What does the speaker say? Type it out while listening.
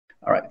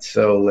All right,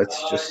 so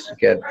let's just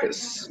get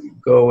this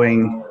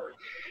going.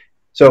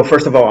 So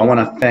first of all, I want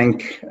to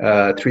thank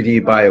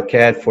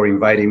 3DBioCAD for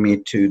inviting me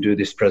to do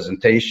this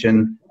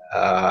presentation.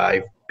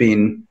 I've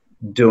been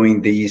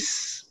doing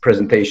these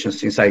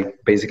presentations since I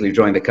basically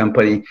joined the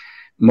company.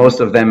 Most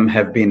of them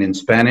have been in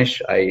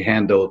Spanish. I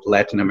handled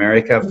Latin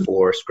America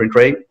for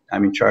SprintRay.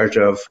 I'm in charge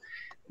of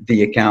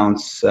the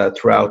accounts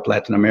throughout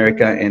Latin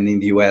America, and in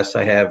the US,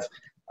 I have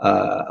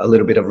a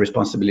little bit of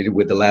responsibility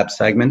with the lab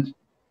segment.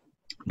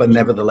 But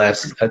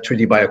nevertheless,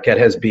 3DBioCAD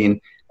has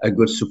been a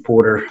good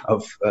supporter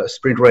of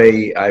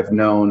SprintRay. I've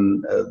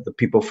known the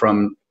people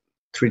from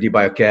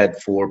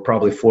 3DBioCAD for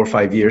probably 4 or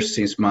 5 years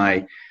since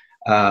my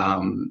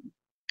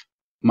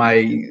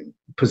my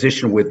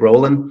position with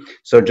Roland.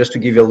 So just to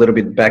give you a little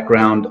bit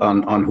background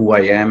on who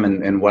I am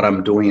and what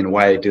I'm doing and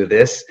why I do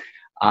this.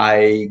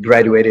 I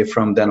graduated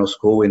from dental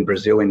school in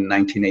Brazil in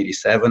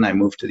 1987. I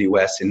moved to the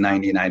US in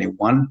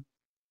 1991.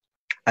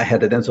 I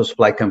had a dental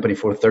supply company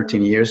for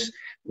 13 years,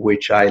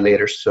 which I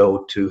later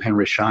sold to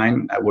Henry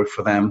Schein. I worked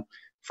for them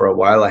for a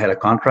while. I had a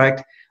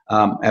contract.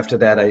 After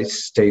that, I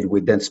stayed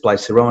with Dentistry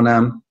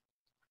Sirona.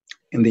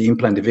 In the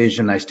implant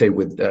division, I stayed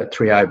with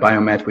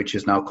 3DBioCAD, which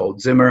is now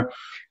called Zimmer.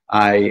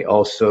 I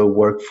also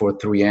worked for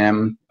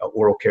 3M,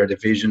 oral care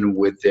division,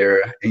 with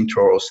their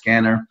intraoral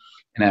scanner.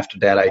 And after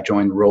that, I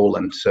joined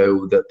Roland.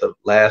 So the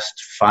last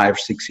 5 or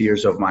 6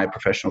 years of my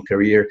professional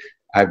career,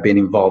 I've been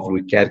involved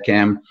with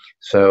CAD/CAM.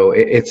 So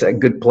it's a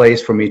good place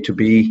for me to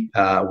be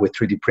with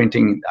 3D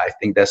printing. I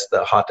think that's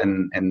the hot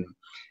and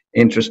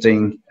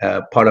interesting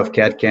part of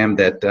CAD/CAM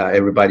that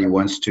everybody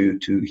wants to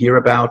hear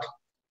about.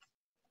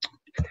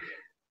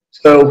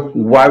 So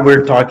why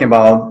we're talking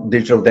about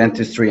digital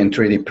dentistry and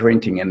 3D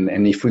printing,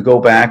 and if we go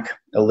back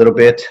a little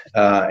bit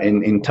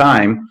in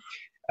time,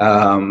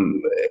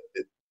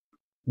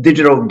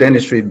 digital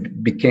dentistry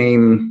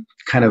became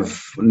kind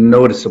of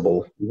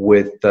noticeable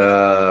with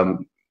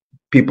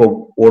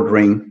people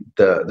ordering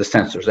the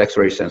sensors,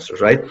 X-ray sensors,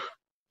 right?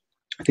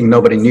 I think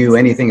nobody knew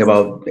anything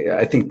about,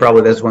 I think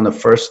probably that's one of the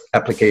first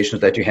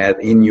applications that you had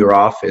in your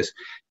office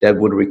that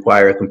would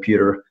require a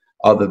computer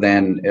other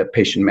than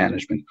patient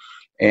management.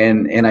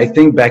 And I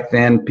think back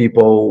then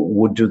people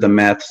would do the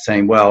math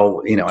saying,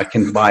 well, you know, I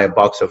can buy a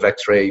box of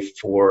X-ray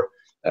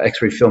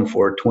film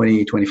for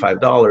 $20,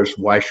 $25.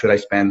 Why should I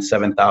spend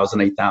 $7,000,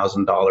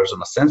 $8,000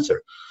 on a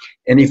sensor?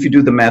 And if you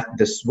do the math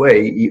this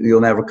way,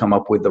 you'll never come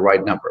up with the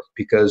right number,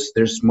 because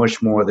there's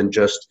much more than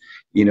just,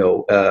 you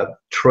know,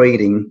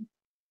 trading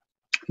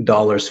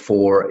dollars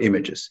for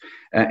images.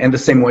 And the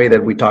same way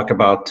that we talk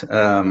about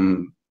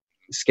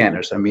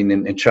scanners. I mean,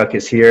 and Chuck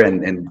is here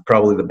and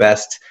probably the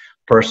best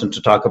person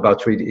to talk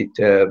about 3D,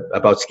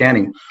 about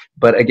scanning.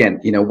 But again,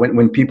 you know,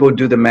 when people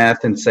do the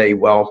math and say,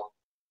 well,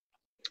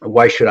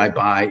 why should I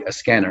buy a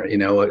scanner? You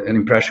know, an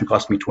impression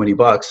cost me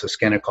 $20, a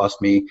scanner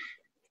cost me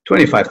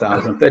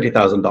 $25,000,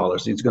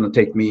 $30,000. It's going to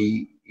take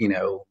me, you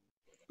know,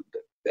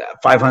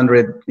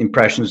 500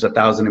 impressions,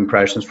 1,000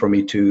 impressions for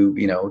me to,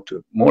 you know,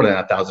 to more than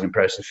 1,000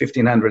 impressions,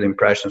 1,500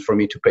 impressions for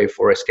me to pay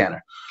for a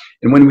scanner.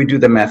 And when we do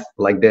the math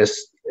like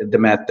this, the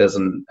math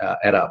doesn't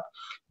add up,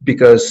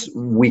 because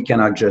we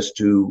cannot just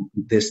do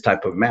this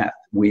type of math.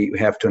 We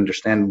have to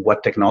understand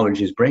what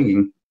technology is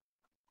bringing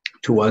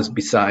to us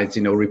besides,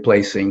 you know,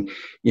 replacing,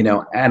 you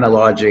know,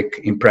 analogic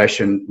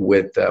impression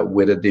with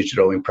a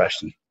digital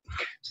impression.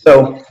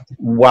 So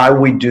while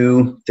we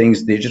do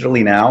things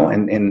digitally now,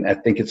 and I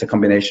think it's a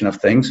combination of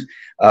things,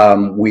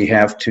 we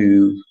have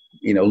to,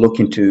 you know, look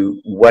into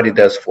what it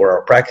does for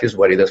our practice,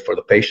 what it does for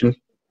the patient.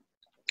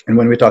 And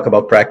when we talk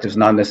about practice,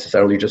 not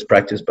necessarily just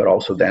practice, but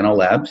also dental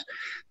labs.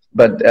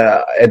 But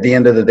at the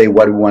end of the day,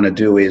 what we want to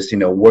do is, you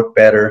know, work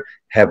better,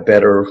 have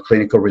better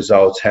clinical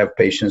results, have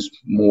patients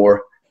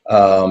more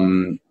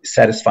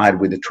satisfied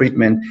with the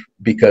treatment,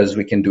 because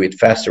we can do it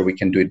faster, we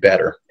can do it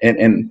better.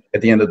 And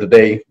at the end of the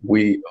day,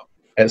 we,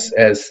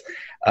 as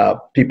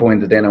people in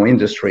the dental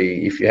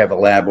industry, if you have a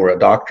lab or a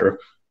doctor,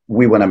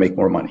 we want to make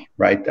more money,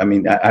 right? I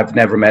mean, I've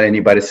never met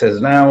anybody that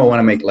says, no, I want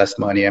to make less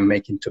money, I'm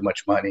making too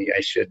much money,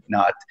 I should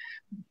not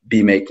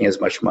be making as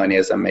much money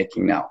as I'm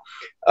making now.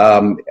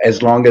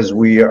 As long as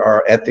we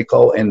are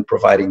ethical and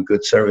providing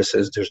good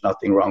services, there's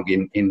nothing wrong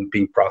in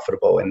being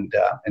profitable and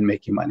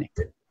making money.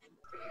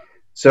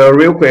 So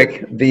real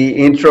quick, the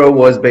intro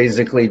was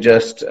basically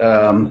just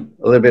a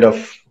little bit of,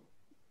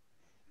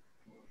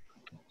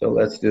 so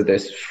let's do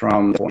this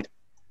from the point.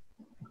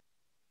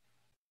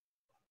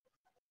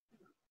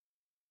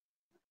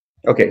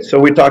 Okay, so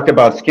we talked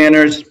about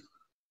scanners,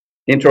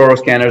 intraoral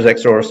scanners,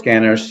 extraoral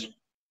scanners,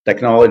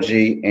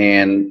 technology,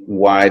 and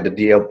why the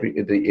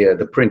DLP,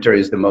 the printer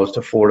is the most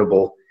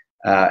affordable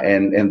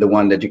and the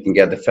one that you can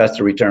get the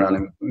faster return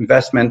on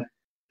investment.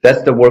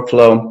 That's the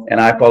workflow,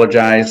 and I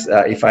apologize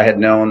if I had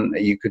known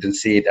you couldn't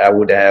see it, I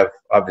would have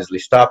obviously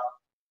stopped.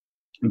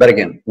 But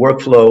again,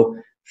 workflow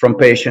from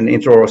patient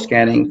intraoral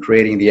scanning,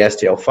 creating the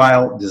STL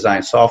file,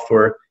 design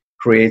software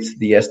creates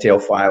the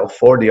STL file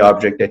for the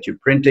object that you're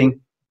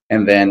printing,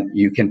 and then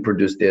you can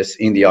produce this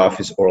in the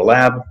office or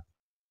lab.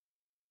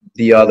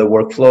 The other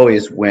workflow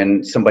is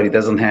when somebody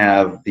doesn't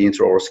have the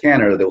intraoral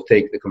scanner, they'll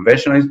take the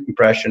conventional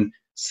impression,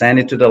 send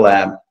it to the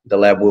lab. The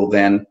lab will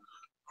then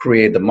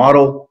create the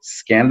model,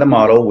 scan the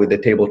model with the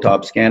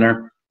tabletop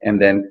scanner,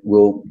 and then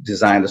we'll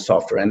design the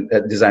software and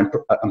design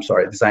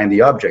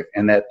the object.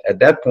 And at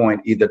that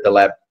point, either the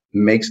lab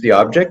makes the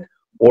object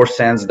or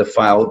sends the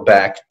file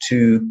back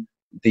to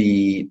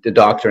the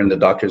doctor, and the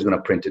doctor is going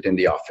to print it in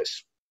the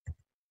office.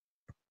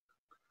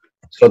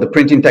 So the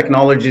printing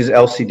technology is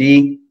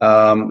LCD.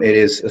 It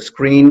is a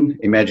screen.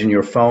 Imagine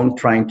your phone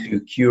trying to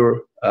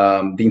cure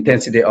the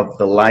intensity of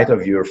the light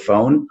of your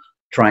phone,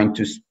 trying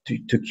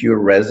to cure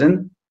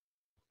resin.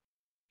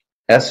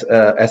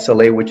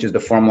 SLA, which is the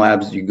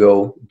Formlabs, you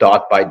go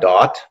dot by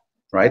dot,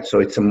 right? So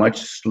it's a much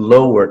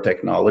slower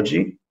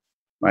technology,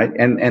 right?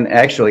 And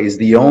actually is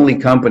the only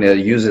company that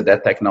uses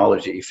that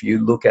technology. If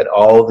you look at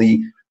all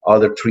the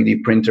other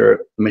 3D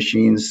printer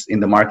machines in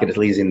the market, at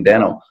least in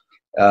dental,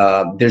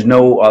 there's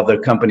no other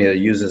company that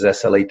uses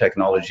SLA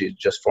technology,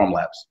 just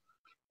Formlabs.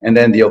 And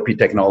then the LP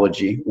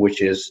technology,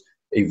 which is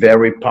a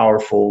very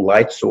powerful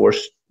light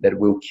source that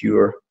will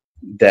cure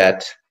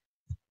that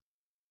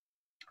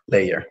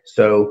layer.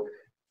 So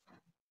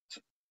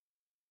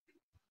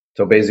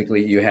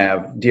basically you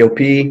have DOP,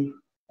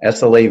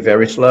 SLA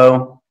very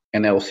slow,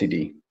 and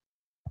LCD.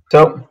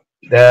 So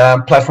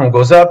the platform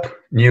goes up,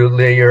 new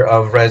layer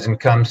of resin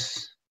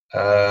comes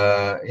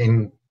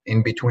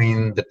in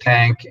between the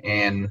tank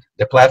and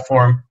the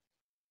platform,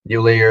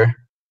 new layer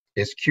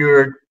is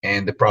cured,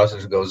 and the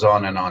process goes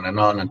on and on and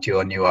on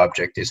until a new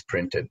object is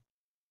printed.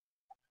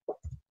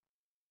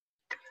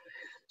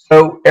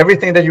 So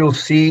everything that you'll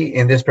see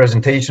in this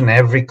presentation,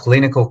 every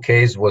clinical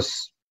case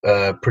was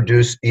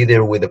produced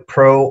either with a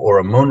Pro or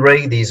a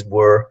Moonray. These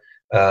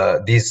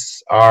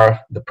are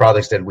the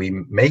products that we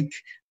make.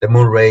 The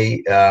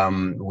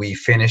Moonray, we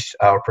finished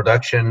our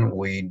production.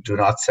 We do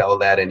not sell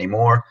that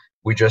anymore.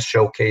 We just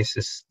show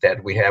cases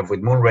that we have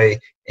with Moonray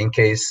in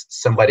case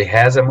somebody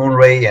has a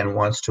Moonray and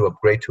wants to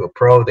upgrade to a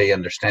Pro. They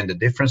understand the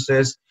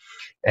differences,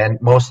 and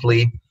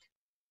mostly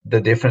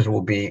the difference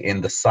will be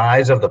in the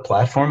size of the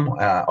platform.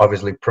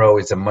 Obviously, Pro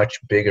is a much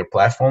bigger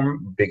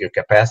platform, bigger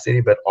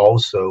capacity, but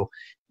also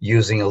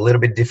using a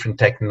little bit different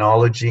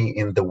technology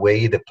in the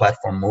way the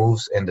platform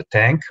moves and the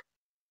tank.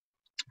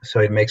 So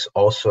it makes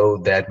also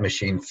that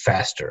machine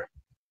faster.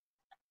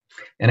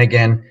 And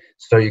again,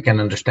 so you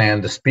can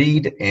understand the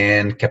speed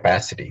and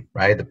capacity,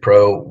 right? The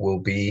Pro will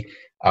be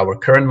our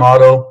current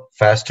model,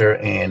 faster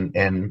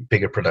and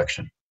bigger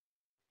production.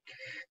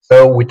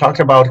 So we talked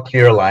about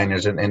clear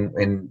aligners,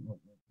 and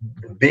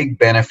the big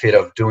benefit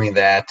of doing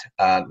that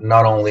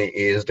not only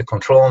is the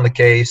control on the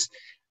case.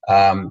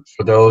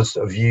 For those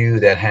of you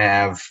that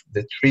have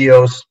the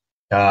trios,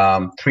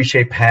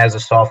 3Shape has a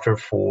software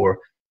for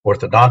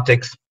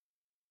orthodontics.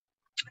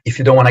 If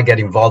you don't want to get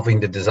involved in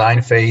the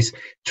design phase,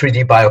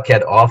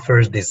 3DBioCAD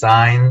offers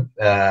design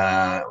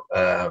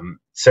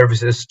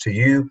services to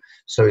you,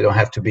 so you don't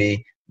have to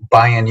be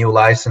buying a new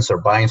license or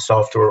buying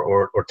software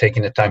or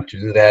taking the time to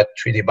do that.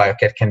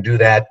 3DBioCAD can do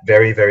that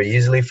very, very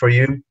easily for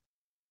you.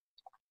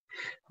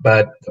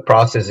 But the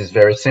process is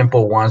very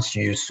simple. Once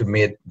you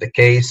submit the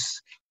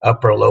case,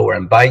 upper, lower,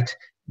 and bite,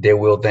 they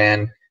will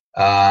then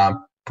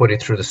put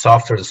it through the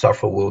software. The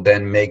software will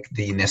then make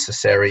the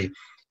necessary,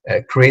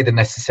 create the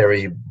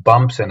necessary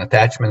bumps and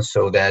attachments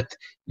so that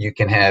you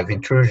can have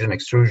intrusion,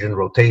 extrusion,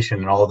 rotation,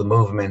 and all the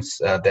movements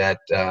that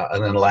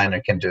an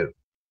aligner can do.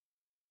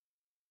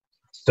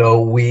 So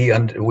we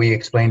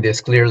explained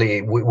this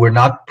clearly. We're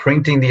not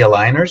printing the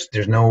aligners.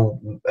 There's no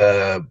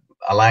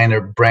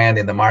aligner brand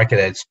in the market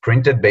that's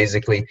printed.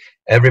 Basically,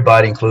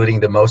 everybody, including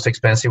the most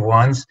expensive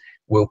ones,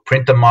 will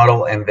print the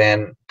model, and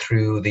then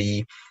through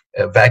the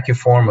vacuum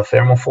form or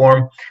thermal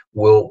form,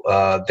 will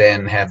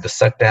then have the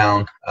suck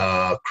down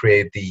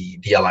create the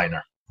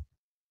aligner.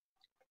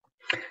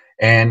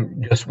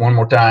 And just one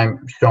more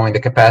time, showing the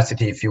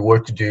capacity. If you were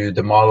to do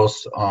the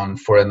models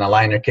for an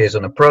aligner case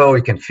on a Pro,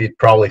 you can fit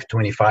probably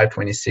 25,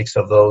 26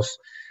 of those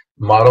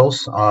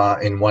models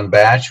in one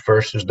batch,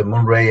 versus the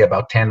Moonray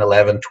about 10,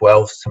 11,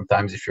 12,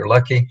 sometimes if you're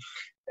lucky.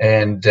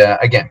 And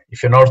again,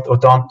 if you're an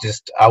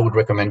orthodontist, I would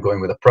recommend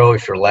going with a Pro.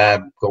 If you're a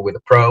lab, go with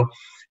a Pro.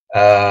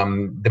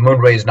 The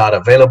Moonray is not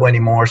available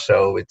anymore,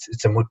 so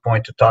it's a moot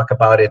point to talk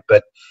about it.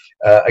 But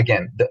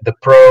again, the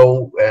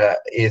Pro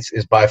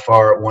is by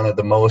far one of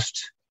the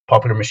most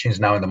popular machines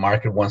now in the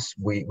market. Once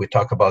we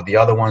talk about the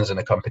other ones in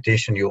the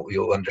competition,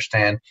 you'll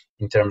understand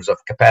in terms of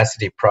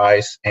capacity,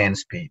 price, and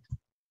speed.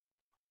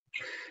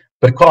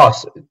 But it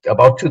costs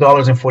about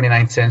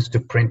 $2.49 to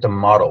print a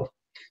model.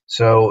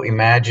 So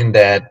imagine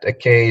that a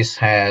case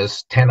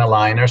has 10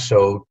 aligners,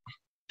 so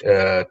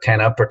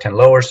 10 upper, 10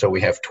 lower. So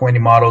we have 20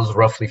 models,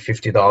 roughly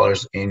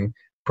 $50 in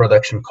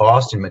production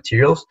cost in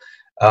materials.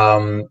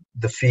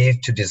 The fee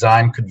to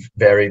design could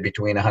vary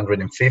between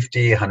 $150,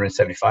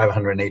 $175,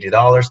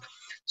 $180.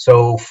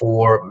 So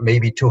for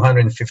maybe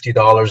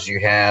 $250, you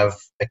have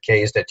a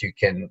case that you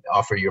can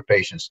offer your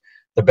patients.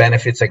 The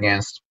benefits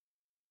against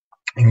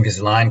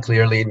Invisalign,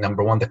 clearly,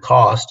 number one, the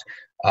cost.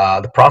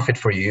 the profit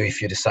for you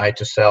if you decide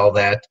to sell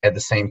that at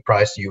the same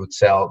price you would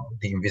sell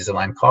the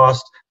Invisalign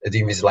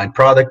the Invisalign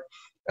product.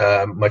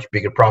 Much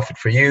bigger profit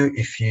for you.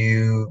 If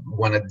you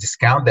want to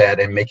discount that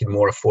and make it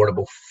more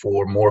affordable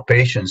for more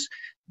patients,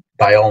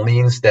 by all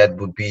means, that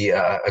would be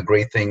a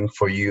great thing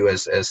for you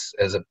as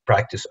a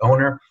practice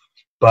owner.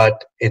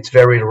 But it's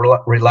very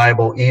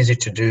reliable, easy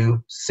to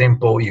do,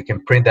 simple. You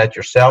can print that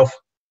yourself,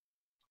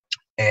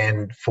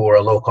 and for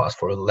a low cost,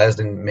 for less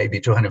than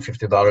maybe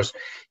 $250,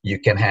 you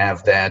can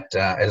have that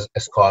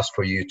as cost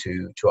for you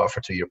to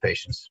offer to your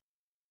patients.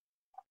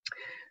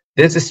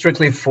 This is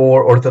strictly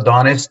for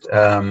orthodontists.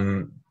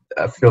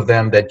 A few of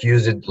them that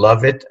use it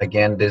love it.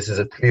 Again, this is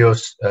a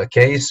trios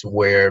case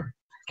where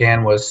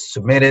scan was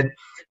submitted,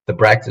 the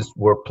brackets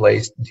were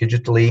placed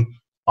digitally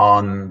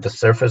on the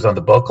surface, on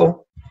the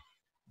buccal.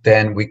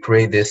 Then we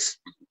create this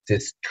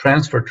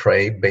transfer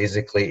tray.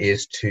 Basically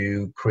is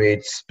to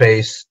create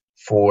space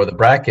for the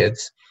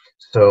brackets,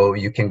 so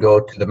you can go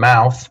to the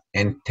mouth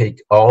and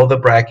take all the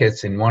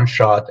brackets in one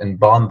shot and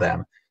bond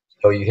them.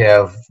 So you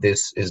have,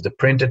 this is the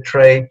printed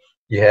tray.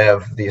 You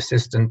have the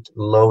assistant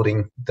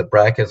loading the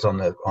brackets on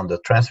the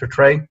transfer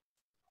tray,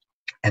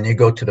 and you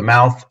go to the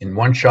mouth in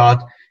one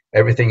shot.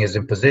 Everything is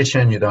in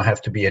position. You don't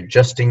have to be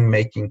adjusting,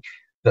 making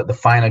the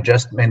fine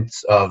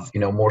adjustments of,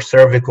 more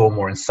cervical,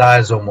 more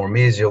incisal, more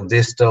mesial,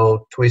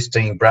 distal,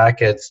 twisting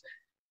brackets,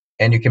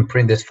 and you can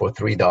print this for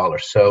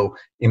 $3. So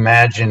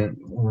imagine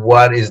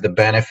what is the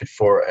benefit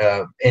for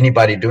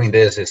anybody doing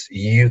this is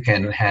you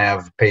can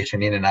have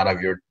patient in and out of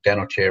your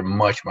dental chair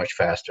much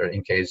faster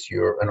in case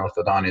you're an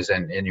orthodontist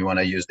and you want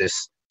to use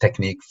this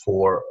technique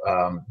for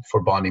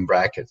bonding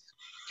brackets.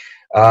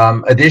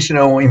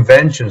 Additional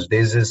inventions.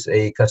 This is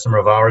a customer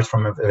of ours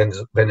from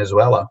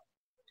Venezuela.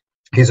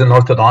 He's an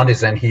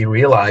orthodontist, and he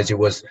realized it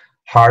was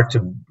hard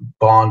to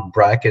bond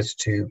brackets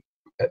to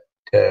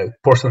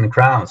porcelain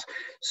crowns.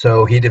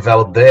 So he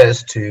developed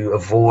this to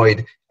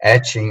avoid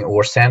etching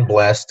or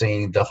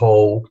sandblasting the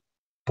whole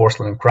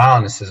porcelain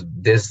crown.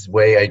 This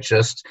way I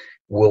just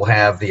will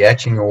have the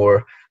etching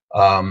or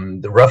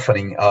the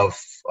roughening of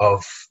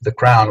the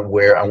crown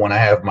where I want to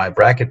have my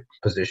bracket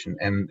position,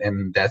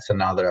 and that's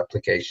another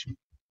application.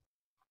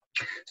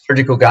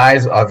 Surgical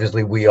guides,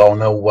 obviously we all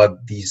know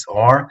what these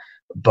are,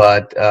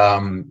 but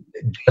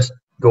just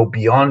go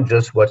beyond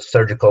just what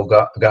surgical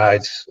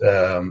guides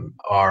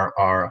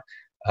are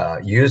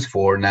used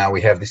for. Now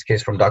we have this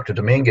case from Dr.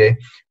 Domingue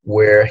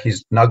where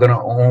he's not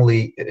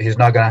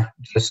gonna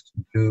just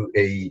do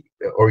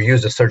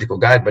use a surgical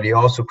guide, but he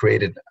also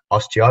created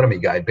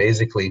osteotomy guide.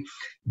 Basically,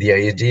 the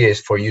idea is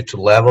for you to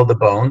level the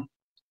bone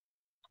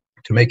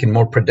to make it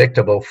more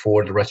predictable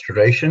for the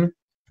restoration.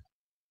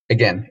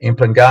 Again,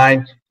 implant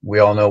guide, we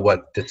all know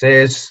what this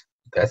is.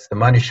 That's the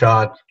money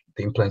shot.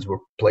 The implants were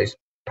placed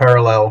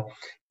parallel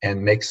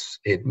and makes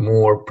it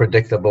more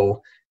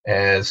predictable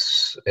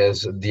as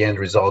the end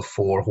result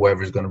for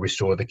whoever is going to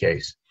restore the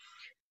case.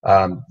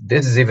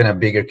 This is even a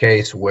bigger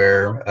case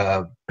where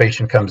a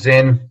patient comes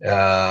in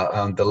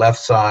on the left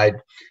side,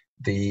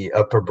 the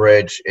upper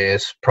bridge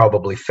is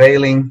probably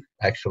failing.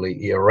 Actually,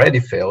 he already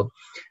failed.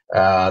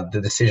 The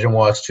decision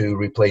was to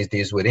replace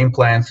these with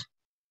implants.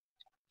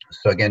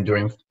 So again,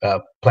 during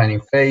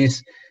planning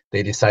phase,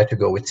 they decide to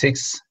go with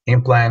 6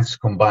 implants,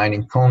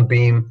 combining cone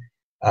beam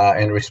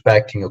and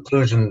respecting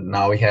occlusion.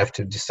 Now we have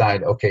to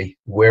decide, okay,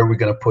 where are we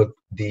going to put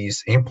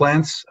these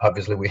implants?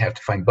 Obviously, we have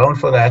to find bone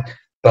for that,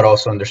 but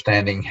also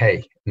understanding,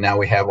 hey, now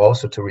we have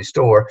also to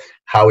restore.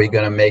 How are we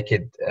going to make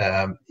it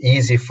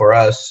easy for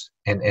us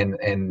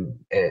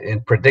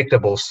and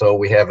predictable, so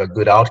we have a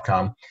good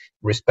outcome,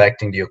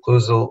 respecting the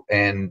occlusal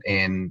and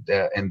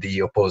the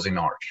opposing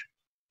arch.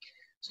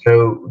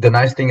 So the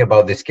nice thing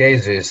about this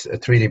case is a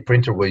 3D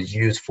printer was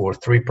used for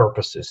 3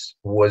 purposes.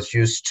 Was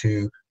used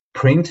to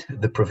print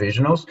the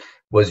provisionals,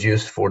 was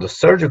used for the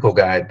surgical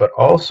guide, but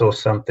also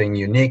something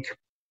unique,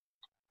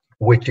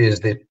 which is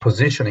the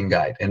positioning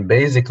guide. And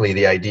basically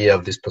the idea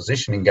of this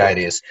positioning guide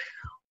is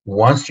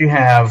once you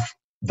have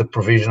the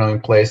provisional in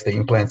place, the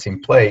implants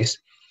in place,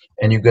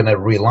 and you're going to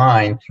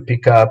reline to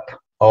pick up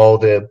all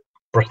the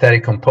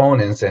prosthetic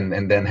components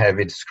and then have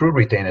it screw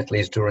retained, at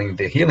least during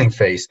the healing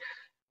phase,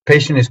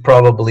 patient is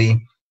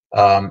probably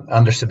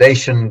under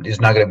sedation.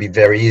 Is not going to be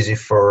very easy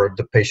for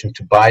the patient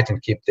to bite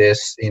and keep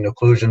this in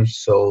occlusion,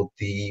 so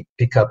the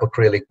pickup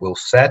acrylic will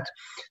set.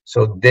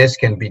 So this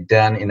can be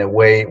done in a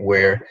way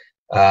where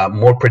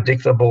more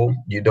predictable.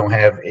 You don't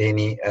have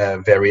any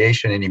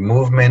variation, any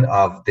movement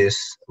of this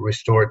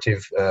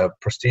restorative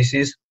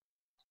prosthesis,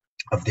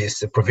 of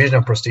this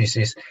provisional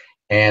prosthesis,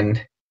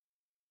 and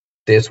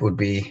this would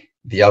be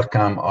the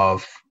outcome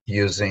of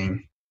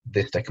using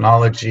this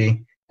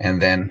technology, and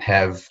then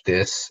have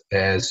this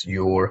as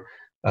your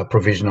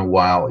provisional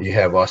while you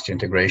have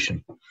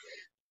osseointegration.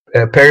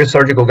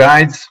 Perisurgical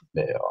guides,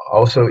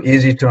 also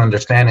easy to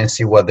understand and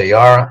see what they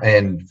are,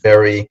 and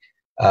very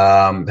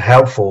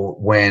helpful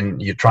when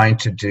you're trying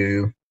to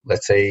do,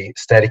 let's say,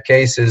 static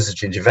cases,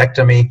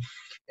 gingivectomy,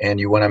 and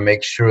you want to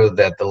make sure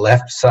that the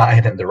left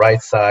side and the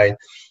right side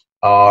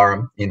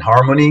are in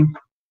harmony.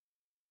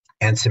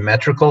 and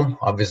symmetrical.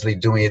 Obviously,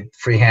 doing it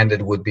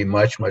free-handed would be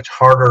much, much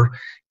harder.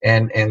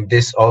 And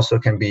this also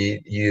can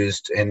be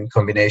used in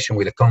combination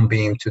with a cone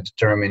beam to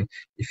determine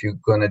if you're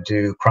going to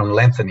do crown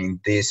lengthening.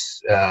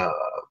 This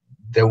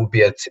there will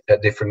be a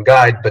different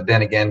guide, but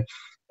then again,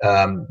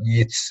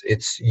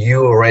 it's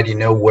you already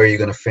know where you're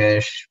going to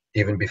finish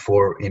even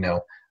before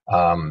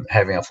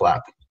having a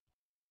flap.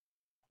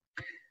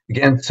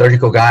 Again,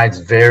 surgical guides,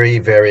 very,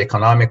 very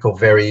economical,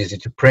 very easy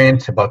to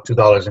print, about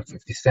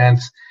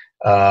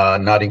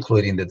 $2.50, not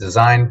including the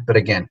design. But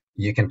again,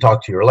 you can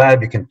talk to your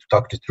lab, you can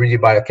talk to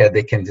 3DBioCAD,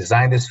 they can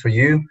design this for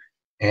you,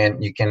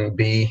 and you can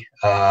be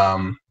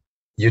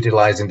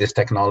utilizing this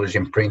technology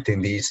and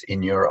printing these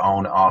in your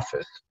own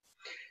office.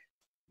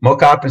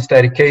 Mock-up and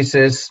static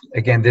cases.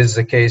 Again, this is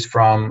a case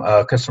from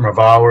a customer of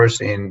ours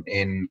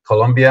in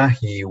Colombia.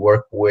 He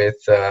worked with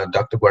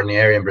Dr.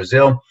 Guarnieri in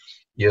Brazil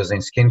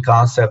using Skin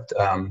Concept.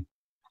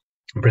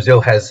 Brazil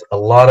has a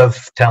lot of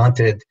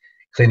talented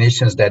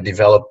clinicians that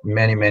develop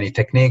many, many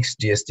techniques.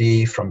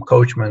 GSD from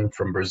Coachman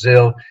from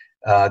Brazil.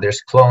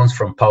 There's clones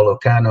from Paulo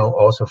Cano,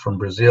 also from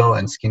Brazil,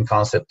 and Skin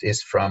Concept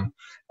is from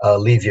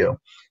Livio.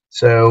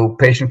 So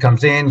patient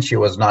comes in, she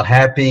was not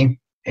happy,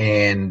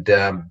 and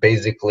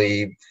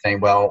basically saying,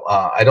 well,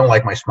 I don't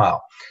like my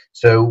smile.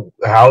 So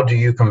how do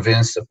you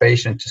convince a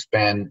patient to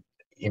spend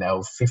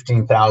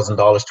 $15,000,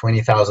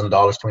 $20,000,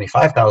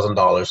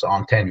 $25,000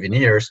 on 10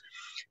 veneers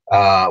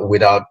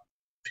without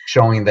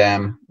showing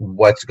them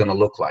what's going to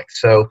look like?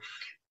 So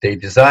they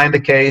design the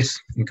case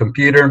in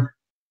computer.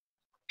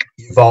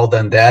 You've all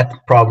done that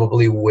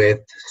probably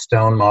with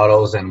stone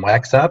models and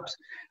wax ups,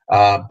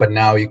 but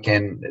now you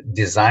can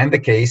design the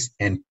case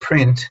and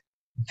print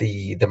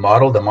the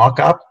model, the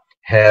mock-up,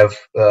 have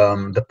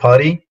the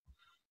putty,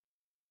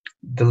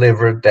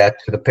 deliver that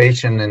to the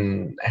patient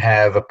and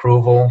have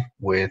approval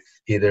with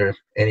either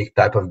any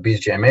type of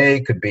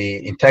BGMA, could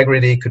be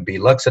integrity, could be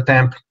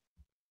Luxatemp.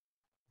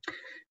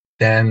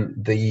 Then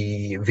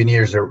the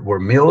veneers were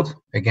milled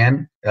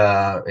again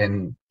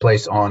and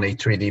placed on a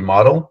 3D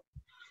model.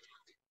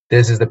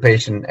 This is the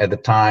patient at the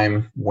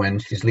time when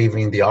she's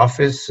leaving the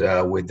office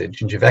with the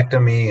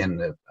gingivectomy,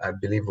 and I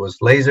believe was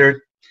lasered,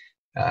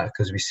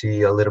 because we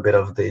see a little bit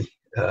of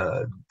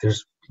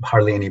there's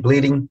hardly any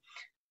bleeding.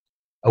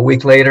 A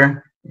week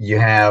later, you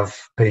have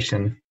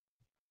patient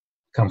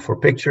come for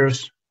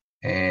pictures,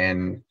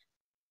 and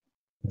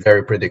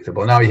very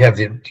predictable. Now you have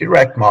the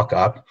direct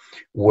mock-up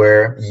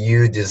where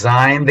you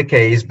design the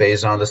case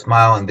based on the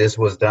smile, and this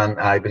was done,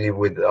 I believe,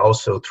 with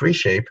also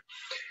 3Shape,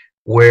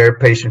 where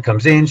patient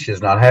comes in,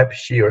 she's not happy,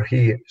 she or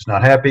he is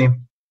not happy.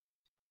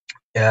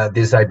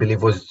 This, I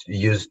believe, was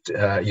used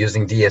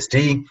using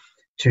DSD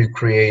to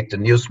create a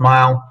new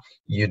smile.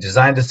 You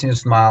design this new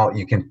smile,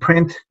 you can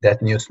print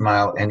that new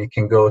smile, and you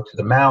can go to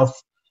the mouth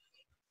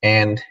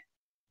and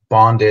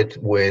bond it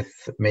with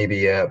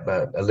maybe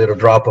a little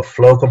drop of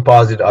flow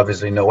composite,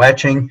 obviously no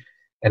etching,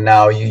 and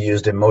now you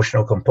use the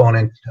emotional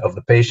component of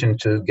the patient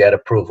to get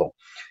approval.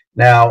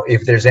 Now,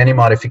 if there's any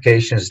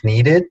modifications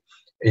needed,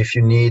 if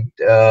you need,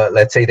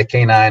 let's say, the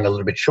canine a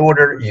little bit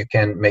shorter, you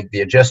can make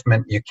the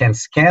adjustment. You can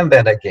scan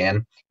that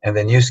again, and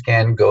the new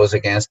scan goes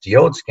against the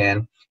old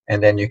scan,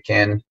 and then you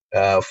can,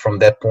 from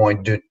that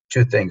point, do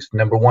two things.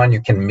 Number one,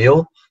 you can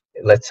mill.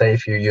 Let's say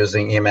if you're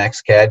using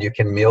imes-icore, you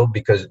can mill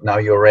because now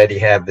you already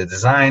have the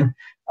design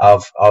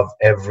of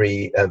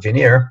every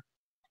veneer.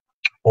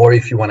 Or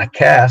if you want to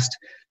cast,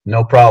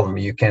 no problem.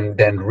 You can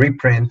then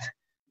reprint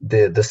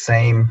the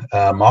same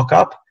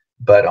mock-up,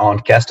 but on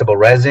castable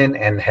resin,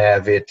 and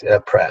have it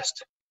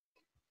pressed.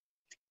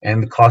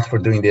 And the cost for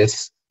doing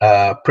this,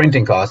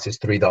 printing cost, is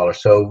 $3.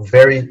 So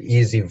very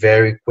easy,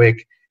 very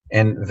quick,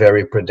 and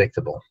very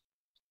predictable.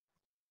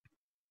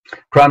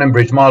 Crown and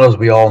bridge models,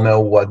 we all know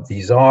what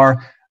these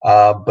are.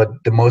 But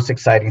the most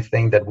exciting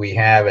thing that we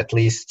have, at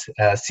least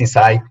since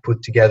I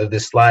put together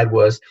this slide,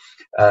 was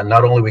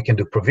not only we can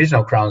do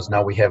provisional crowns,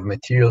 now we have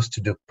materials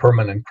to do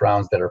permanent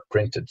crowns that are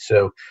printed.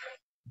 So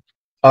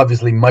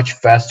obviously much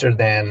faster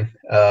than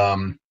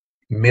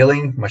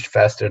milling, much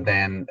faster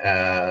than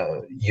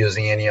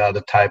using any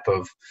other type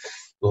of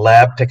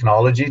lab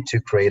technology to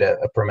create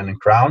a permanent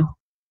crown.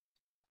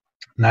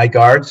 Night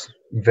guards,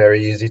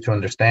 very easy to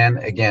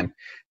understand. Again,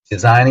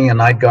 designing a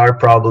night guard,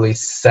 probably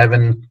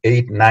 7,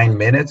 8, 9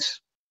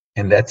 minutes,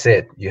 and that's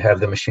it. You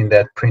have the machine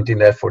that printing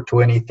that for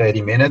 20,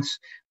 30 minutes,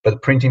 but the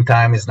printing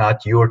time is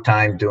not your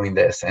time doing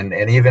this. And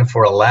even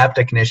for a lab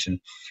technician,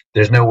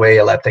 there's no way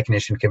a lab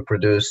technician can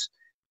produce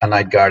a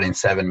night guard in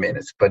 7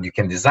 minutes, but you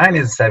can design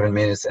it in 7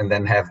 minutes and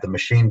then have the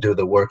machine do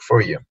the work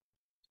for you.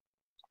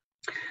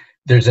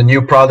 There's a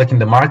new product in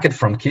the market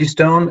from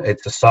Keystone.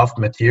 It's a soft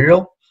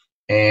material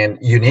and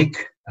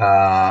unique,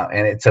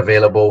 and it's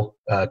available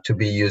to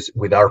be used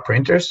with our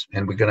printers,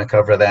 and we're going to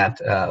cover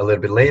that a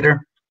little bit later.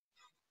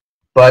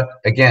 But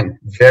again,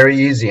 very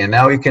easy, and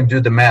now you can do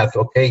the math.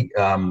 Okay,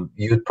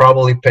 you'd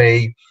probably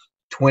pay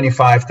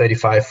 $25,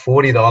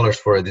 $35, $40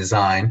 for a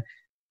design.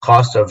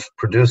 Cost of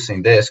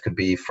producing this could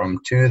be from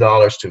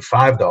 $2 to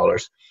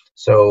 $5.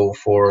 So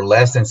for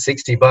less than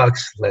 $60,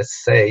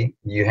 let's say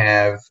you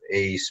have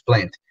a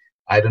splint.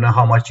 I don't know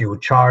how much you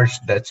would charge.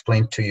 That's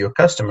explained to your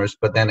customers,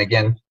 but then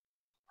again,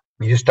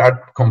 you start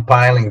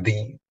compiling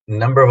the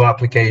number of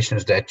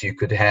applications that you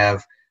could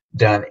have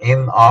done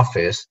in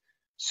office.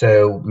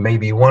 So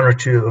maybe one or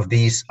two of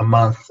these a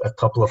month, a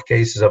couple of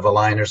cases of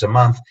aligners a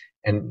month,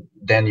 and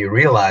then you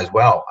realize,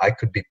 well, I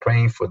could be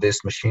paying for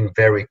this machine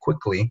very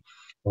quickly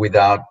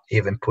without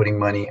even putting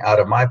money out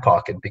of my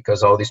pocket,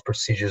 because all these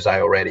procedures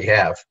I already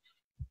have.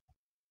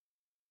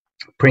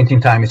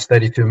 Printing time is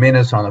 32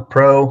 minutes on a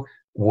Pro.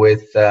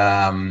 With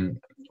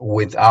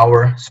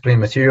our splint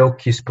material,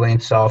 key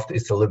splint soft,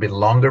 it's a little bit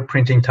longer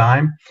printing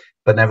time,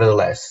 but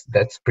nevertheless,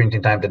 that's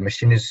printing time that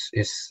machine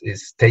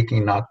is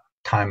taking, not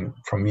time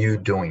from you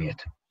doing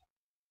it.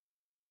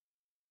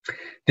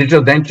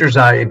 Digital dentures,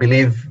 I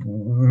believe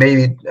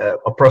maybe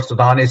a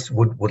prosthodontist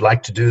would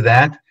like to do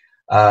that.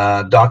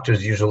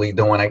 Doctors usually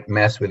don't want to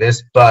mess with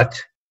this, but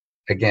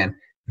again,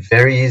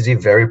 very easy,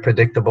 very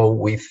predictable.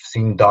 We've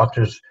seen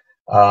doctors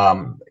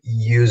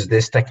use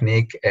this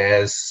technique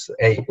as,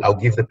 hey,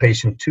 I'll give the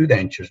patient 2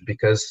 dentures,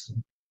 because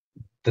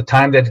the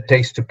time that it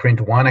takes to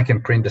print one, I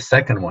can print the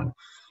second one,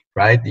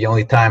 right? The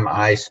only time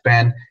I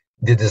spend,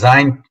 the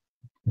design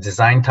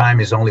time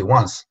is only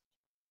once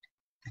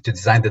to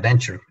design the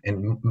denture,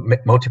 and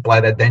multiply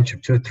that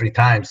denture 2-3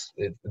 times.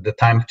 The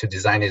time to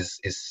design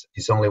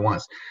is only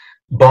once.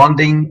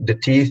 Bonding the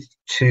teeth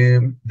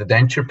to the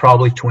denture,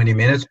 probably 20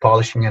 minutes,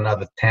 polishing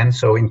another 10.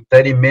 So in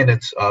 30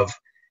 minutes of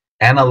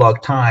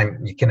analog time,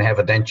 you can have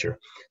a denture.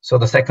 So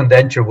the second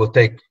denture will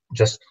take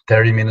just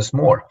 30 minutes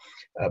more,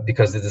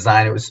 because the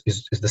design is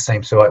the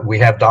same. So we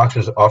have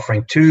doctors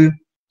offering 2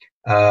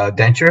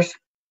 dentures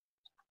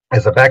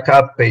as a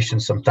backup.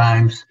 Patients,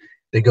 sometimes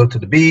they go to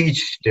the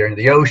beach, they're in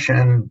the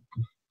ocean,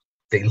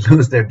 they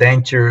lose their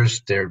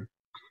dentures, they're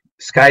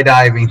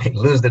skydiving, they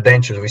lose their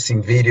dentures. We've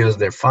seen videos,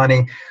 they're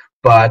funny,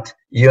 but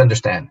you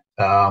understand.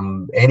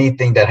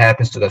 Anything that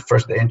happens to that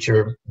first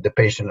denture, the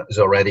patient is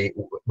already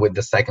with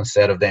the second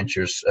set of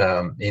dentures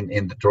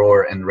in the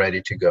drawer and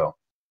ready to go.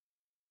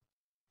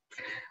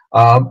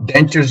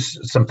 Dentures,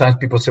 sometimes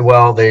people say,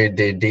 well, they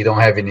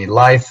don't have any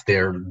life,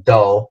 they're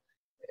dull.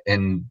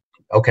 And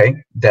okay,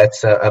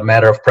 that's a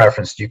matter of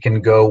preference. You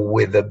can go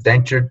with a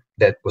denture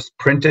that was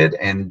printed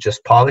and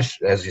just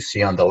polished, as you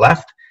see on the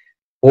left,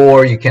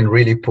 or you can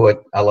really put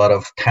a lot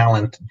of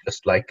talent,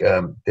 just like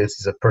this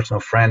is a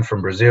personal friend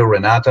from Brazil,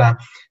 Renata.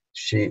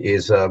 She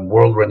is a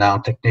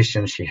world-renowned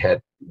technician. She had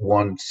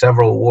won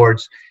several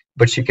awards,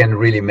 but she can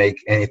really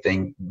make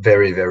anything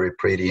very, very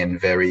pretty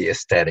and very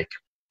aesthetic.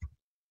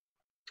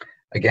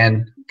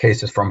 Again,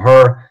 cases from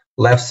her.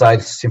 Left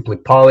side is simply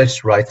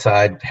polished. Right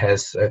side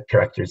has a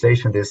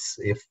characterization. This,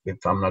 if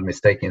I'm not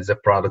mistaken, is a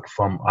product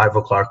from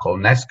Ivoclar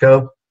called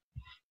Nesco.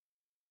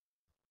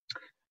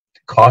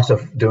 The cost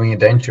of doing a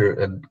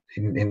denture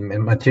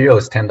in material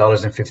is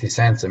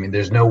 $10.50. I mean,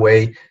 there's no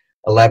way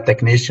a lab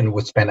technician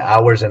would spend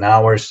hours and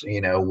hours, you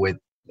know, with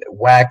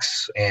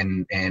wax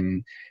and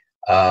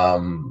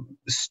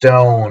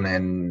stone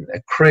and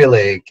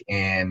acrylic,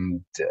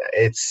 and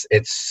it's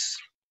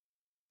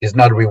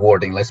not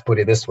rewarding. Let's put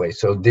it this way.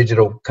 So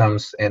digital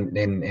comes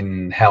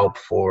in help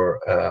for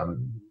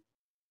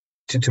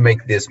to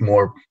make this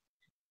more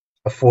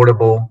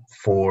affordable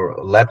for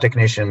lab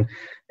technician,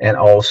 and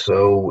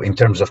also in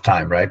terms of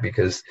time, right?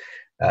 Because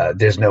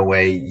there's no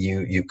way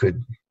you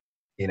could,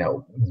 you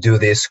know, do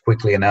this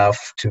quickly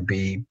enough to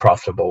be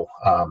profitable.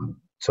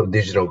 So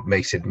digital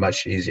makes it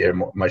much easier,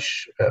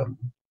 much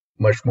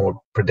more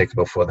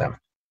predictable for them.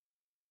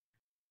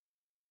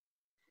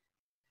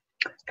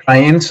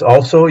 Try-ins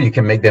also, you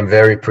can make them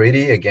very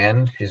pretty.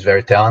 Again, she's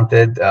very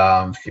talented.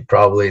 She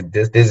probably,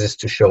 this is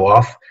to show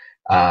off.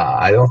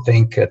 I don't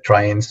think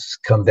try-ins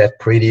come that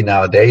pretty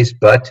nowadays,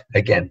 but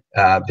again,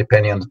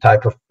 depending on the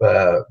type of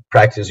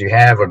practice you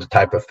have or the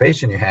type of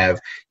patient you have,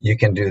 you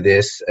can do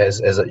this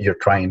as your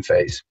try-in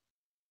phase.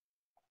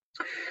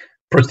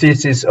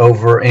 Prosthesis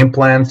over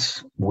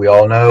implants, we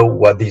all know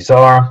what these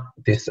are.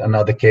 This is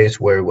another case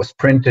where it was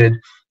printed.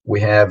 We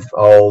have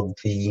all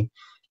the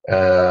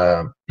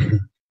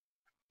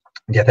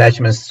the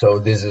attachments. So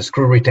this is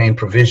screw retained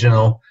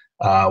provisional,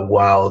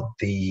 while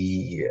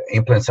the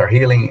implants are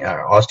healing,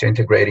 are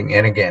osseointegrating.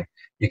 And again,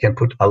 you can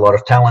put a lot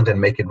of talent and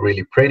make it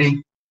really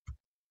pretty.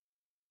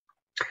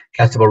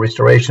 Castable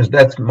restorations,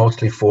 that's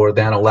mostly for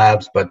dental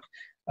labs, but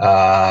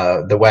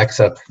the wax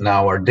up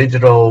now are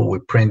digital. We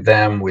print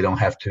them. We don't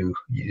have to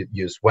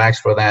use wax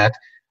for that.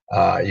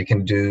 You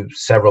can do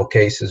several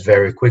cases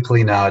very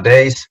quickly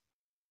nowadays.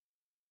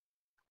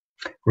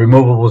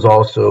 Removable is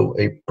also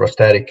a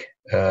prosthetic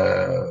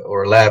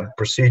or lab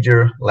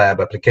procedure, lab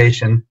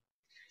application.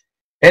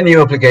 And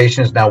new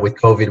applications now with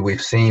COVID,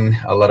 we've seen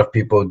a lot of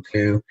people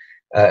do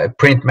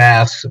print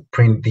masks,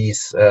 print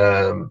these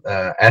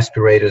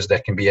aspirators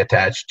that can be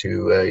attached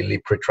to a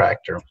lip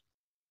retractor.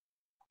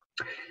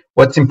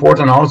 What's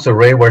important also,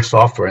 Rayware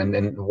software,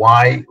 and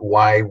why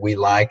we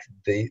like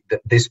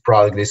this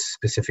product, this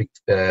specific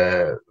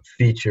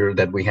feature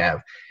that we have.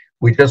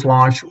 We just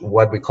launched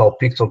what we call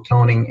pixel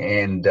cloning,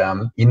 and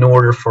in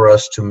order for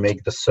us to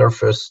make the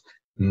surface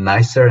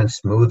nicer and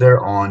smoother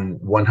on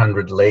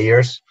 100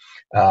 layers,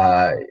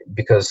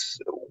 because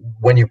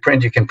when you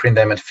print, you can print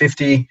them at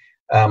 50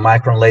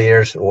 micron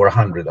layers or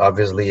 100.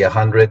 Obviously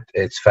 100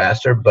 it's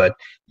faster, but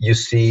you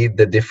see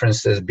the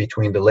differences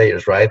between the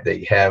layers, right?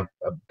 They have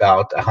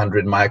about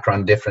 100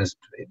 micron difference.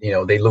 You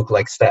know, they look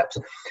like steps.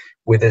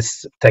 With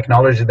this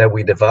technology that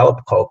we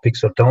developed called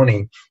pixel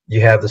toning,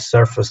 you have the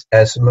surface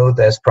as smooth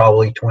as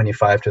probably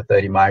 25 to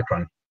 30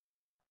 micron.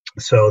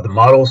 So the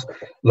models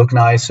look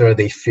nicer,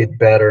 they fit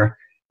better,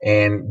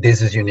 and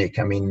this is unique.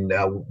 I mean,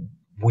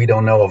 we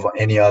don't know of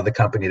any other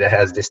company that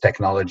has this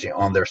technology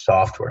on their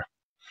software.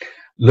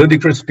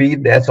 Ludicrous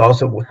speed, that's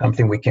also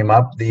something we came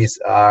up. These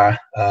are,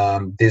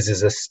 this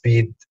is a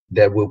speed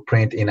that will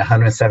print in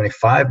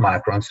 175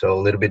 microns, so a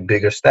little bit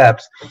bigger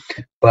steps.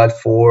 But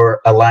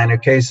for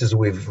aligner cases,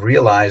 we've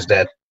realized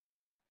that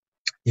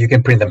you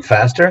can print them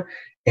faster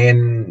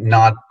and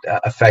not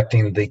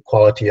affecting the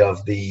quality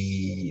of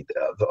the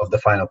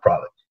final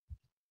product.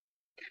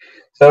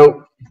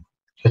 So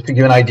just to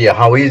give an idea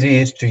how easy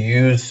it is to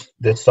use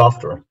this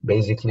software,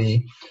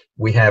 basically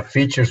we have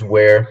features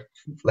where,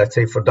 let's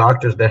say for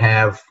doctors that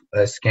have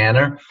a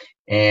scanner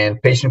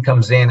and patient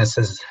comes in and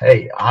says,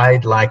 hey,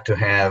 I'd like to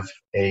have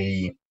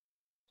a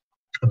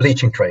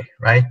bleaching tray,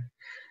 right?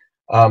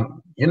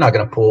 You're not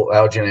going to pull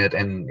alginate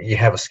and you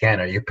have a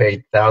scanner. You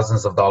pay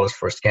thousands of dollars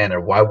for a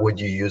scanner. Why would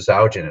you use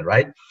alginate,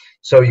 right?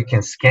 So you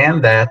can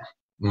scan that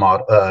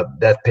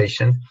that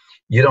patient.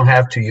 You don't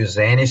have to use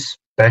any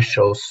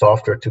special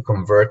software to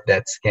convert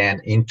that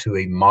scan into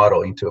a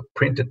model, into a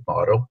printed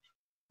model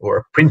or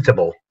a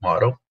printable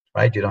model,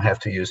 right? You don't have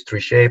to use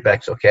 3DShape,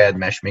 AutoCAD,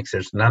 mesh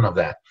mixers, none of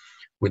that.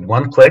 With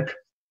one click,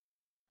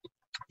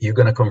 you're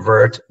going to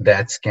convert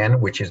that scan,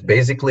 which is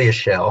basically a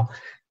shell.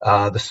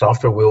 The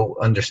software will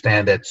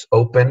understand that it's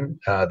open,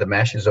 the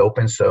mesh is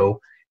open, so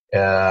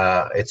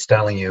it's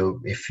telling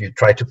you if you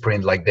try to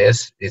print like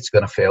this, it's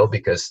going to fail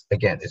because,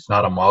 again, it's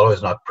not a model,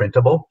 it's not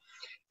printable.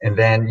 And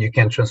then you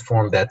can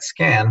transform that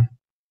scan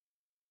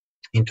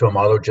into a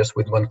model just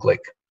with one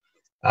click.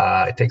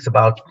 It takes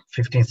about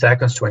 15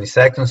 seconds, 20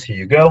 seconds. Here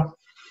you go.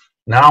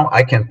 Now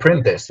I can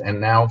print this, and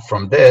now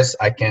from this,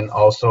 I can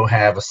also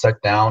have a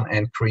suck down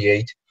and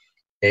create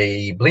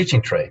a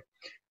bleaching tray.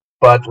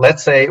 But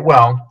let's say,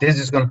 well, this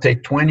is going to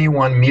take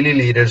 21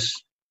 milliliters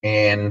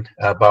in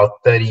about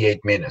 38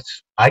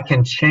 minutes. I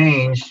can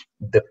change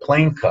the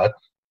plane cut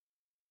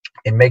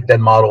and make that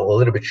model a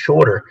little bit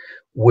shorter,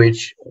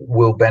 which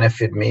will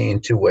benefit me in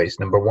two ways.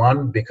 Number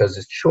one, because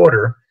it's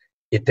shorter,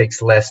 it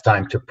takes less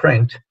time to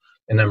print.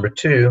 And number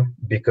two,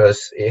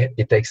 because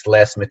it takes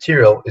less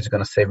material, it's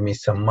going to save me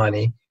some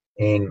money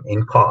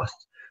in cost.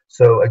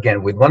 So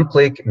again, with one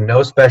click,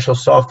 no special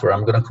software,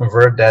 I'm going to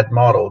convert that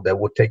model that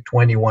would take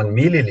 21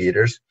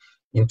 milliliters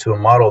into a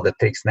model that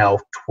takes now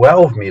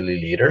 12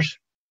 milliliters,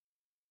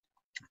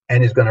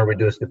 and is going to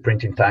reduce the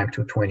printing time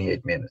to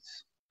 28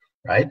 minutes,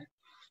 right?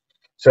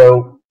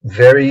 So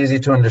very easy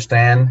to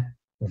understand,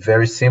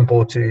 very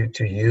simple to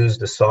use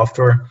the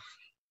software.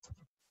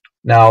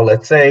 Now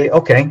let's say,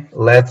 okay,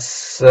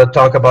 let's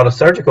talk about a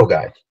surgical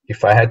guide.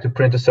 If I had to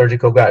print a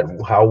surgical guide,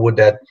 how would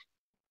that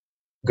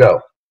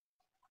go?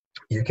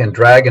 You can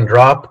drag and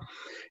drop.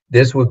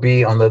 This would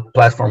be on the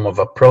platform of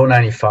a Pro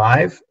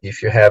 95.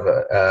 If you have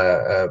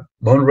a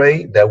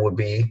Moonray, that would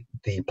be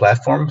the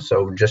platform.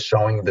 So just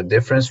showing the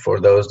difference for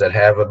those that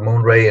have a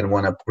Moonray and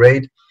want to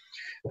upgrade.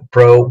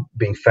 Pro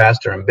being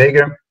faster and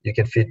bigger, you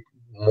can fit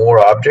more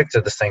objects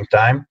at the same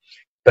time.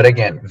 But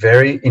again,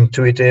 very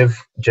intuitive,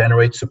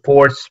 generate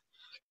supports.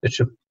 It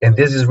should, and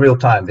this is real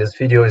time. This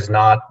video is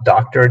not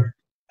doctored,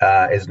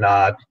 is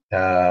not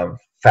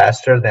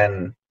faster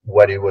than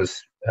what it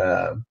was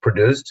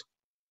produced.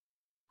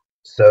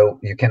 So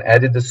you can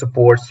edit the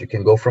supports, you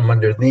can go from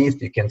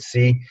underneath, you can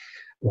see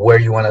where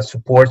you want to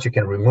support, you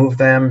can remove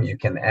them, you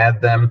can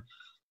add them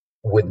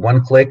with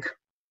one click.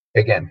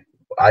 Again,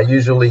 I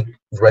usually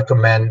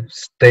recommend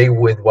stay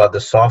with what the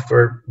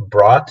software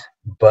brought,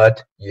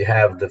 but you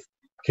have the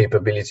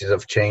capabilities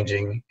of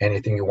changing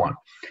anything you want.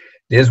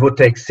 This would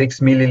take 6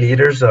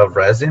 milliliters of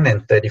resin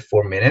in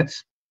 34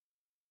 minutes.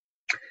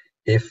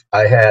 If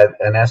I had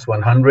an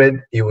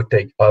S100, it would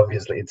take,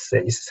 obviously, it's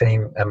the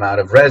same amount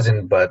of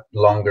resin, but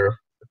longer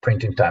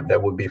printing time.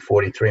 That would be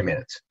 43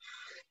 minutes.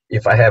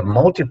 If I have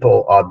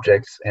multiple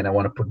objects and I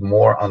want to put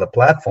more on the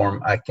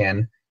platform, I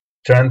can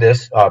turn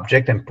this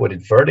object and put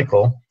it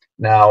vertical.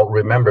 Now,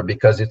 remember,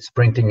 because it's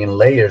printing in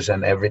layers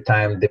and every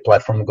time the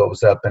platform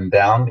goes up and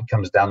down, it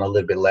comes down a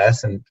little bit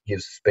less and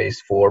gives space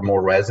for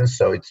more resin.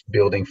 So it's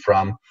building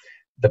from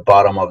the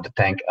bottom of the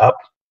tank up.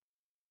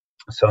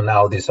 So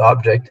now this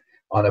object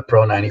on a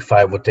Pro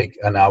 95 would take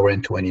 1 hour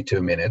and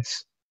 22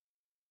 minutes.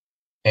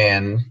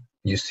 And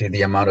you see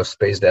the amount of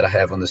space that I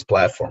have on this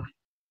platform.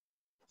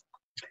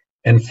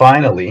 And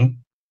finally,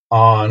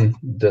 on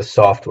the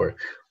software,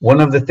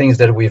 one of the things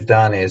that we've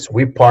done is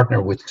we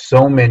partner with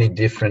so many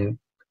different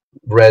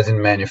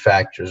resin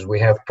manufacturers. We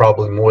have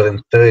probably more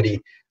than 30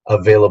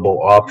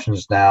 available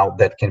options now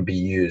that can be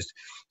used.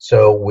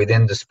 So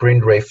within the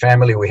SprintRay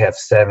family, we have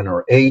 7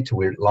 or 8.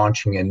 We're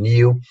launching a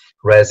new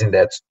resin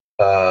that's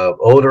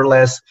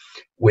odorless.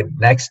 With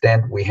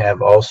NextDent, we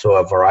have also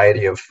a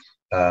variety of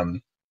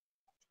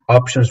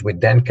options. With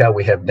Denka,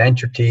 we have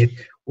denture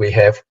teeth, we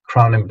have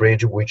crown and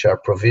bridge, which are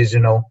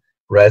provisional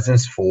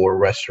resins for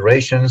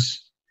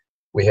restorations.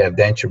 We have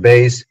denture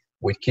base.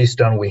 With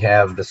Keystone, we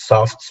have the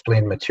soft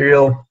splint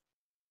material.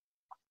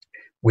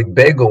 With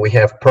Bagel, we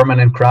have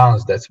permanent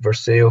crowns. That's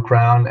Versailles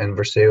crown and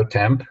Versailles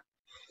temp.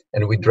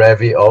 And with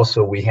Drevi,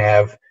 also we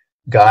have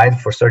guide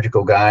for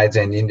surgical guides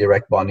and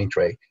indirect bonding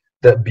tray.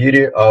 The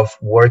beauty of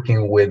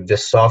working with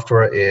this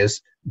software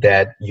is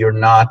that you're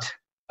not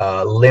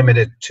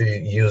limited to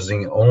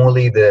using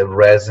only the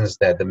resins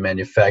that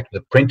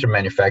the printer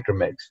manufacturer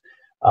makes.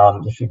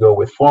 If you go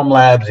with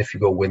Formlabs, if you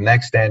go with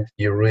NextDent,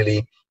 you're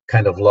really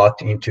kind of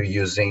locked into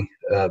using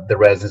the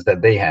resins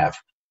that they have.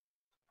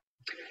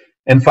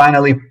 And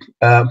finally,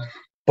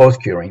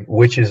 post-curing,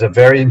 which is a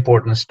very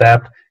important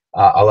step.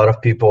 A lot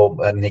of people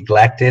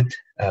neglect it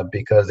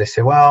because they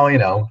say, well, you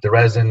know, the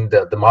resin,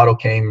 the model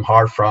came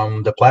hard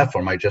from the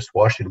platform. I just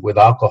wash it with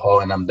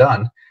alcohol and I'm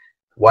done.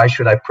 Why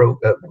should I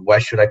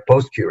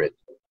post-cure it?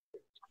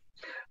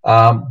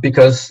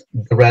 Because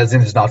the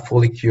resin is not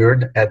fully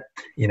cured at,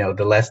 you know,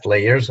 the last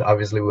layers.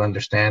 Obviously, we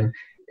understand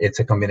it's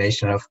a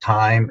combination of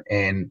time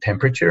and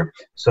temperature.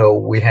 So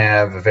we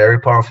have a very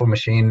powerful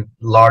machine,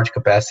 large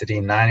capacity,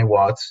 90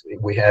 watts.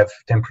 We have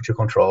temperature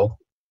control.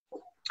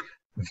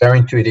 Very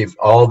intuitive.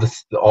 All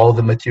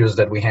the materials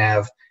that we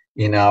have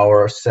in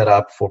our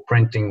setup for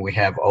printing, we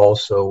have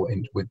also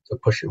with the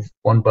push of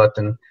one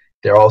button.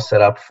 They're all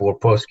set up for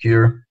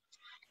post-cure.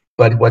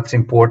 But what's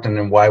important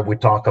and why we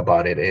talk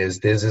about it is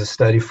there's a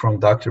study from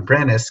Dr.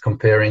 Brenes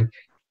comparing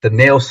the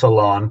nail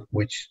salon,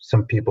 which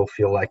some people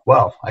feel like,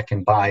 well, I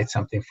can buy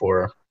something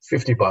for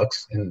 $50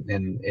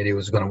 and it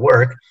was going to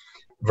work,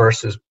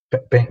 versus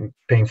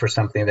paying for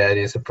something that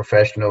is a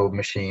professional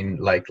machine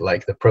like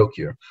the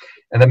ProCure.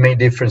 And the main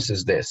difference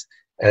is this: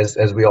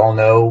 as we all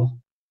know,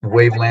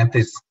 wavelength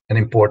is an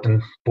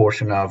important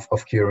portion of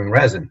curing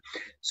resin.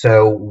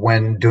 So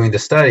when doing the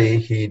study,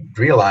 he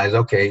realized,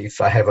 okay,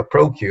 if I have a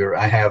ProCure,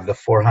 I have the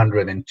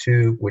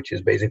 402, which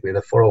is basically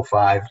the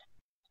 405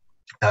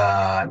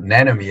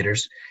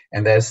 nanometers,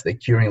 and that's the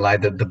curing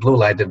light, the blue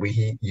light that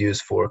we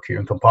use for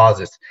curing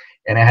composites.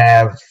 And I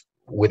have,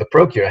 with the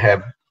ProCure, I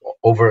have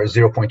over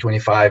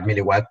 0.25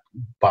 milliwatt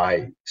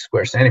by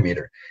square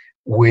centimeter.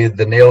 With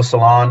the nail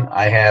salon,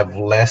 I have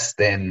less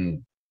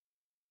than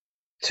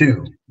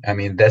 2. I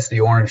mean, that's the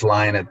orange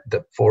line at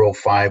the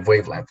 405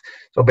 wavelength.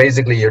 So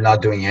basically, you're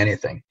not doing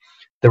anything.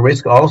 The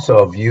risk also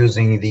of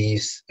using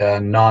these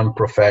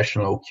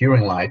non-professional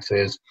curing lights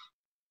is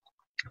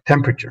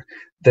temperature.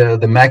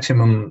 The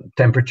maximum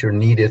temperature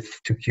needed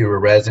to cure a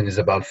resin is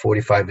about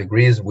 45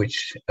 degrees,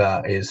 which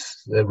is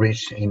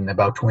reached in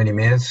about 20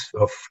 minutes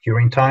of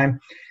curing time.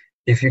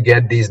 If you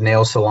get these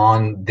nail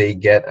salon, they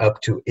get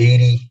up to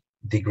 80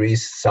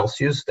 degrees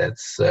Celsius.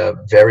 That's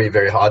very,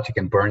 very hot. You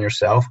can burn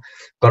yourself.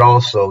 But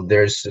also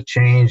there's a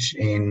change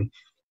in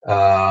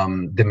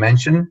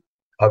dimension.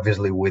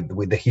 Obviously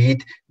with the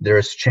heat,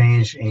 there's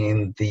change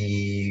in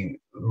the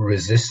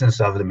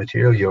resistance of the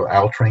material. You're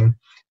altering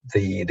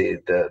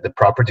the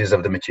properties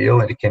of the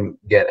material, and it can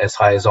get as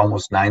high as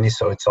almost 90,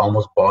 so it's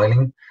almost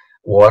boiling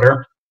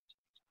water.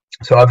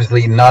 So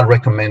obviously not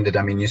recommended.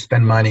 I mean, you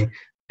spend money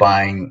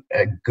buying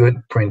a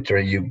good printer,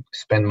 you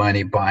spend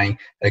money buying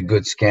a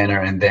good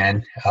scanner, and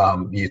then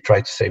you try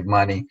to save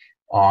money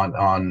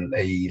on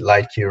a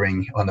light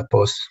curing, on the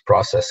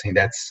post-processing.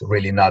 That's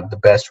really not the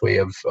best way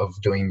of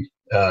doing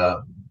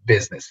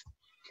business.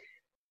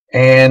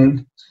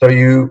 And so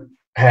you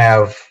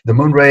have the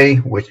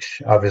Moonray,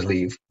 which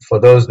obviously for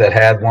those that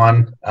had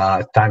one,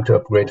 time to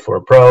upgrade for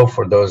a Pro.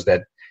 For those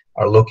that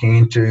are looking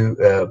into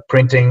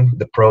printing,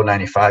 the Pro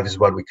 95 is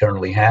what we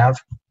currently have.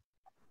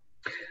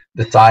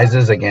 The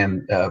sizes,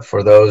 again,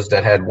 for those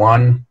that had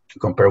one, to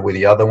compare with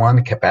the other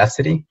one,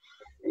 capacity,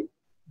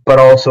 but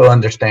also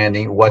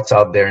understanding what's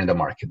out there in the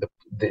market.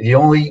 The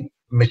only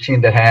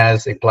machine that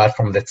has a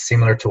platform that's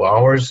similar to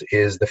ours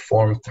is the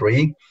Form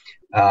 3.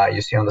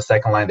 You see on the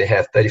second line, they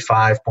have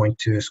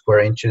 35.2 square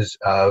inches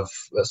of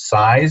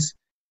size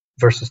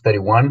versus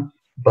 31,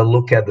 but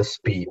look at the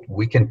speed.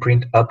 We can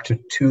print up to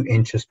 2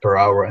 inches per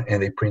hour,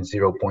 and they print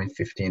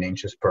 0.15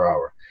 inches per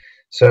hour.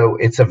 So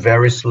it's a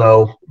very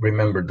slow,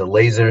 remember, the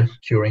laser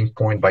curing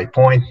point by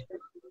point,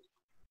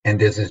 and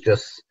this is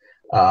just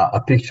a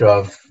picture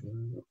of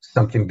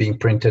something being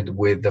printed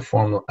with the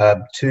Form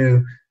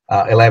 2,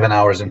 11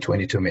 hours and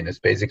 22 minutes.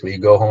 Basically, you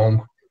go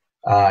home,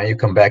 you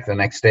come back the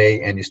next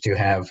day, and you still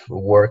have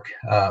work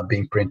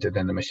being printed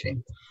in the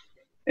machine.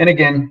 And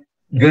again,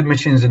 good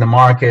machines in the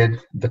market,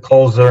 the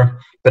Colzer,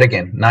 but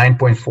again,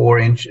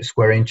 9.4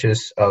 square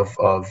inches of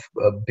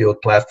build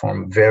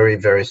platform, very,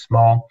 very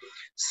small,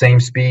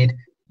 same speed,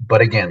 but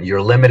again,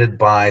 you're limited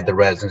by the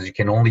resins. You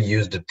can only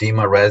use the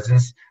DIMA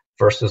resins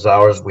versus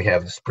ours. We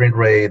have the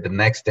SprintRay, the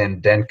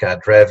NextDent,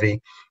 Denka,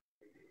 Drevi.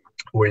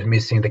 We're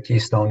missing the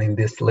Keystone in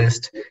this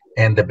list,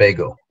 and the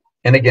Bagel.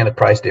 And again, the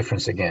price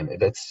difference, again,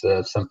 that's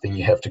something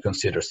you have to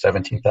consider,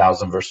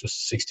 17,000 versus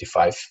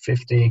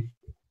 6,550.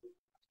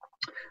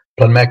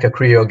 Planmeca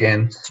Creo,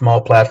 again,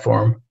 small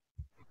platform.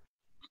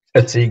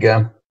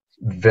 Atsiga,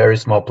 very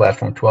small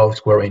platform, 12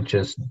 square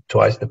inches,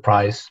 twice the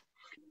price.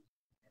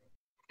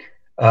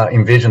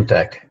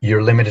 EnvisionTech,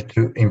 you're limited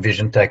to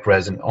EnvisionTech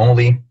resin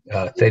only,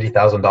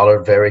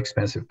 $30,000, very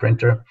expensive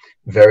printer,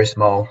 very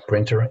small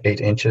printer,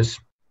 8 inches.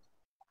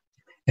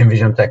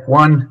 EnvisionTech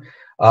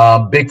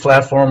 1, big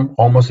platform,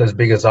 almost as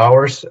big as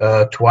ours,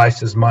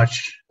 twice as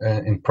much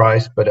in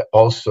price, but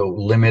also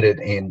limited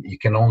in, you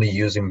can only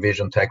use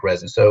EnvisionTech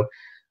resin. So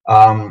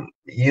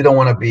you don't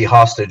want to be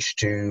hostage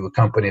to a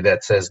company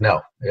that says,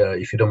 no,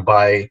 if you don't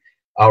buy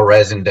our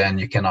resin, then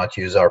you cannot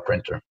use our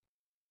printer.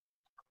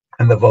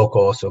 And the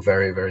Vocal also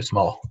very, very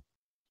small.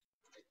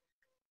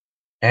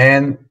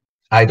 And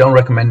I don't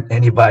recommend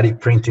anybody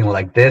printing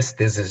like this.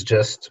 This is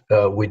just,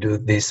 we do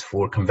this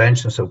for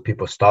convention, so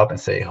people stop and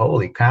say,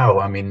 holy cow,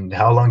 I mean,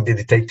 how long did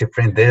it take to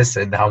print this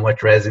and how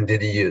much resin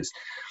did you use?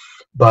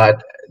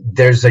 But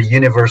there's a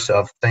universe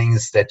of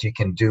things that you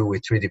can do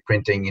with 3D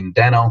printing in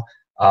dental,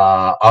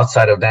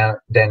 outside of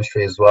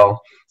dentistry as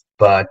well.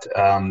 But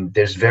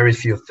there's very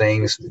few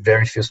things,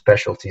 very few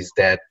specialties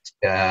that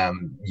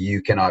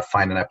you cannot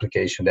find an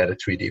application that a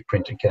 3D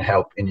printer can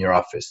help in your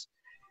office.